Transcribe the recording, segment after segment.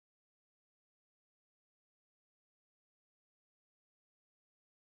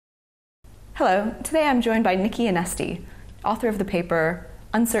Hello, today I'm joined by Nikoleti Anesti, author of the paper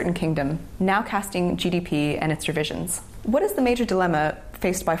Uncertain Kingdom, Nowcasting GDP and its Revisions. What is the major dilemma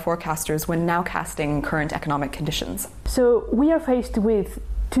faced by forecasters when nowcasting current economic conditions? So we are faced with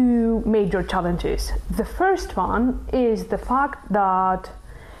two major challenges. The first one is the fact that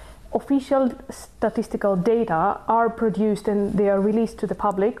official statistical data are produced and they are released to the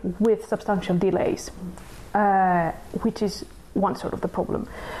public with substantial delays, which is one sort of the problem.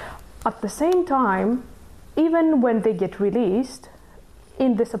 At the same time, even when they get released,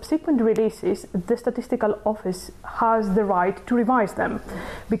 in the subsequent releases, the statistical office has the right to revise them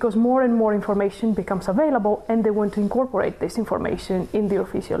because more and more information becomes available and they want to incorporate this information in the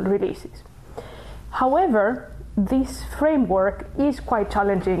official releases. However, this framework is quite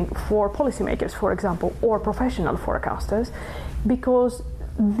challenging for policymakers, for example, or professional forecasters, because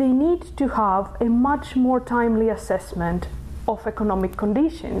they need to have a much more timely assessment of economic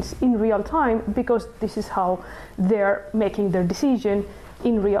conditions in real time, because this is how they're making their decision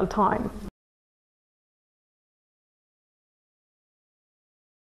in real time.